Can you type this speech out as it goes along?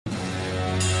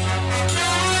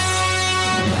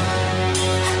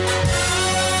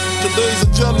today's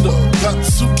agenda. Got the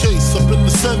suitcase up in the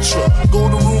central. Go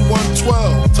to room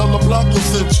 112, tell them Blanco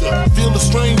sent ya. Feel the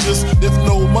strangers, if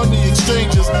no money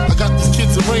exchanges. I got these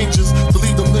kids in ranges to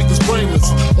leave them niggas brainless.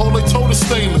 All they told is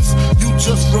stainless, you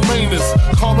just remain as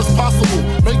calm as possible.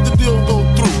 Make the deal go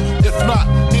through. If not,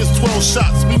 here's 12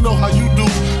 shots, we know how you do.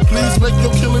 Please make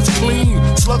your killings clean.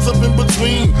 Slugs up in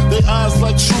between, they eyes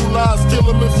like true lies. Kill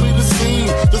them and flee the scene.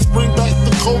 Just bring back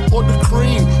the coke or the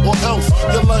cream, or else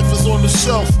your life is on the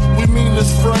shelf. We mean this,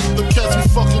 Frank. The cats we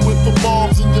fucking with for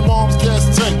bombs in your mom's gas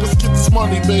tank. Let's get this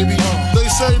money, baby. They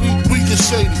shady, we get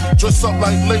shady. Dress up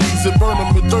like ladies and burn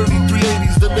them in dirty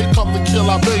 380s. Then they come to kill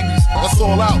our babies. That's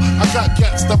all out. I got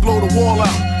cats that blow the wall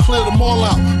out. Clear them all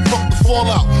out. Fuck the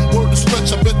fallout. Word to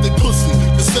stretch, I bet they pussy.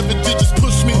 The 7 digits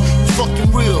push me.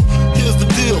 Fucking real. Here's the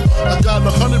deal. I got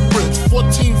 100 bricks,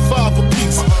 14.5 a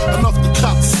piece. Enough to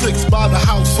cop 6, buy the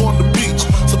house on the beach.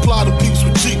 Supply the peeps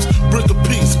with jeeps, brick a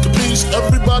piece, capiche?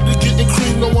 Everybody getting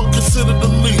cream, no one considered the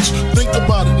leech. Think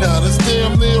about it now, that's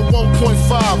damn near 1.5.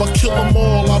 I kill them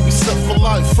all, I'll be set for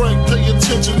life. Frank, pay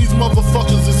attention, these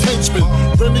motherfuckers is henchmen.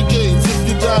 Renegades, if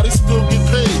you die, they still get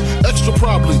paid. Extra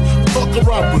probably, fuck a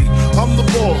robbery. I'm the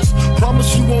boss,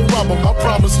 promise you won't rob them, I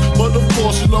promise. But of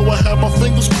course, you know I have my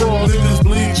fingers crossed. Niggas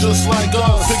bleed just like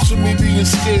us. Picture me being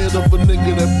scared of a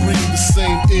nigga that breathe the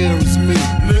same air as me.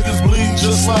 Niggas bleed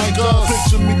just like us.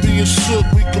 Picture me being shook,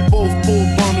 we could both pull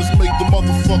burners, make the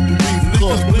motherfucking beef.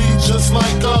 Niggas bleed just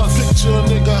like us. Picture a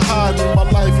nigga hiding my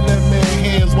life in that man's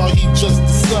hands while he just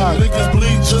decide. Niggas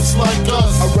bleed just like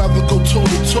us. I'd rather go toe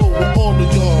to toe with all of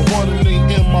y'all. Running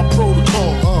ain't in my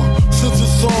protocol. Since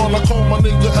it's on, I call my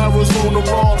nigga Arizona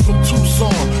Ron from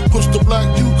Tucson. Push the black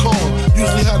Yukon,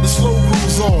 usually had the slow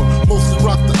grooves on. Mostly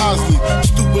rock the Osley.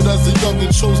 Stupid as a youngin',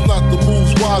 chose not to move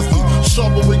wisely.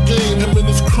 Sharper with game, him and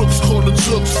his crooks called the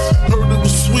jooks. Heard it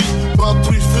was sweet, about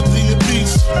 350 a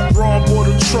piece. Ron bought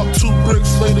a truck, 2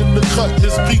 bricks laid in the cut.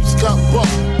 His peeps got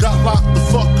bucked, got locked the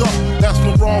fuck up. That's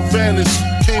when Ron vanished.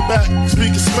 Came back,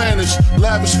 speaking Spanish,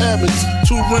 lavish habits,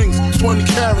 2 rings, 20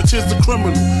 carats, here's the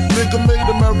criminal. Nigga made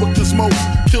America's most,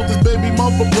 killed his baby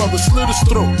mother brother, slit his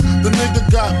throat. The nigga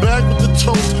got back with the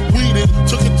toast, weeded,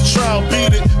 took it to trial,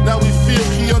 beat it. Now we feel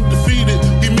he undefeated,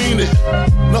 he mean it.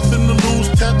 Nothing to lose,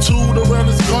 tattooed around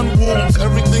his gun wounds,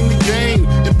 everything to gain,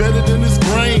 embedded in his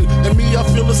brain. And me, I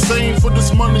feel the same for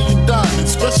this money you dying,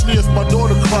 especially if my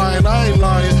daughter crying, I ain't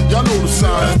lying, y'all know the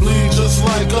signs. Bleed just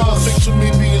like us, picture me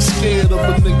being scared of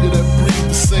a nigga that breathe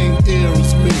the same air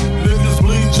as me. Niggas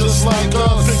bleed just like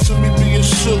us. Picture me being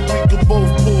shook, we could both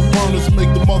pull burners,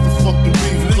 make the motherfucking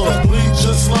beef. Niggas bleed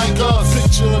just like us.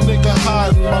 Picture a nigga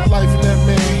hiding my life in that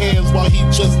man's hands while he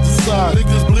just decide.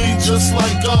 Niggas bleed just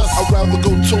like us. I'd rather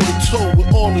go toe to toe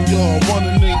with all of y'all.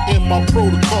 Running ain't in my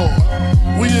protocol.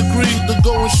 We agreed to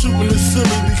go and shoot in the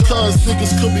silly because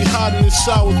niggas could be hiding in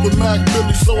showers with Mac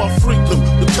Billy, so I freaked them.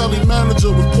 The telly manager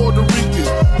was Puerto Rican,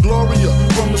 Gloria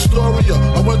from Astoria.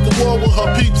 I went to war with her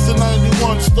peeps in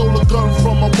 91, stole a gun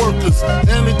from my workers,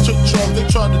 and they took drugs, they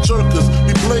tried to jerk us.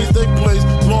 We blazed, they blazed,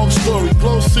 long story.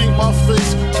 Glow seen my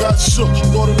face, got shook,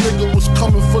 thought a nigga was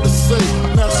coming for the safe.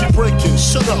 Now she breaking,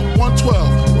 shut up,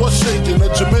 112, what's shaking? A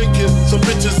Jamaican, some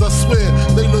bitches I swear,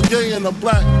 they look gay in a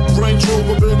black Range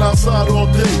Rover, been outside all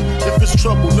day. If it's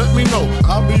trouble, let me know,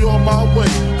 I'll be on my way.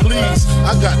 Please,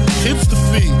 I got kids to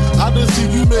feed. I done see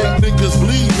you make niggas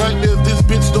bleed. Nightmares this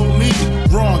bitch don't need.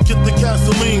 Ron, get the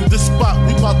gasoline, this spot,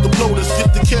 we bout to blow this.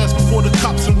 Get the cash before the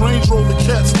cops and Range Rover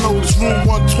cats notice. Room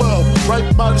 112, right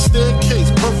by the staircase,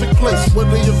 perfect place where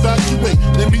they evacuate.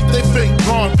 They meet their fate.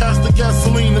 Ron, pass the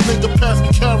gasoline, the nigga pass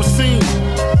me kerosene.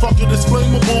 Fuck it, it's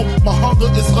flammable, my hunger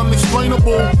is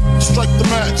unexplainable. Strike the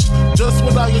match, just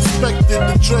what I expected.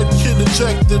 The dread kid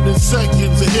ejected in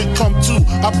seconds, and here come 2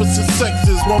 opposite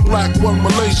sexes, 1 black, 1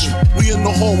 Malaysian. We in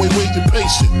the hallway waiting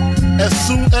patient. As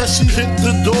soon as she hit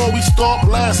the door, we start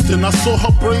blasting. I saw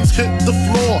her brains hit the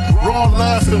floor. Ron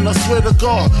laughing, I swear to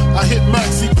God, I hit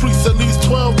Maxie Priest at least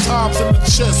 12 times in the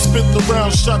chest. Spit the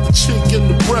round, shot the chick in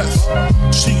the breast.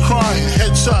 She crying,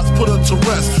 headshots put her to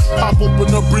rest. Pop open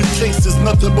her briefcases,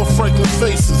 nothing but Franklin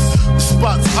faces. The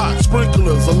spot's hot,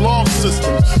 sprinklers, alarm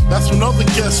systems. That's when other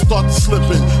guests start to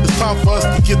slipping. It's time for us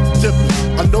to get the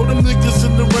dipping. I know them niggas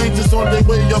in the ranges on their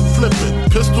way up flipping.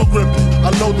 Pistol gripping,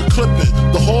 I know the clipping.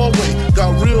 The hallway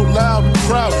got real loud and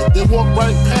crowded. They walked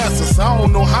right past us, I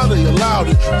don't know how they allowed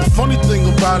it. The funny thing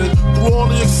about it, through all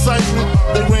the excitement,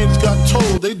 their range got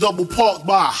told they double parked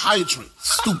by a hydrant.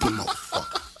 Stupid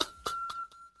motherfucker.